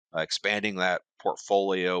expanding that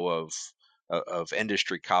portfolio of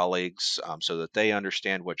industry colleagues, so that they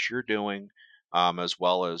understand what you're doing, as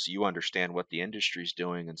well as you understand what the industry is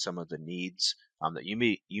doing and some of the needs that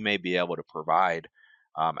you may be able to provide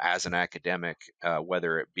as an academic,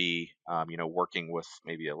 whether it be working with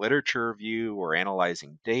maybe a literature review or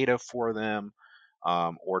analyzing data for them,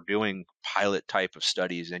 or doing pilot type of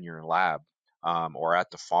studies in your lab, or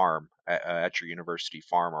at the farm, at your university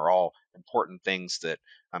farm, are all important things that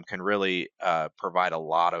can really provide a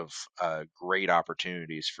lot of great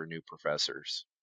opportunities for new professors.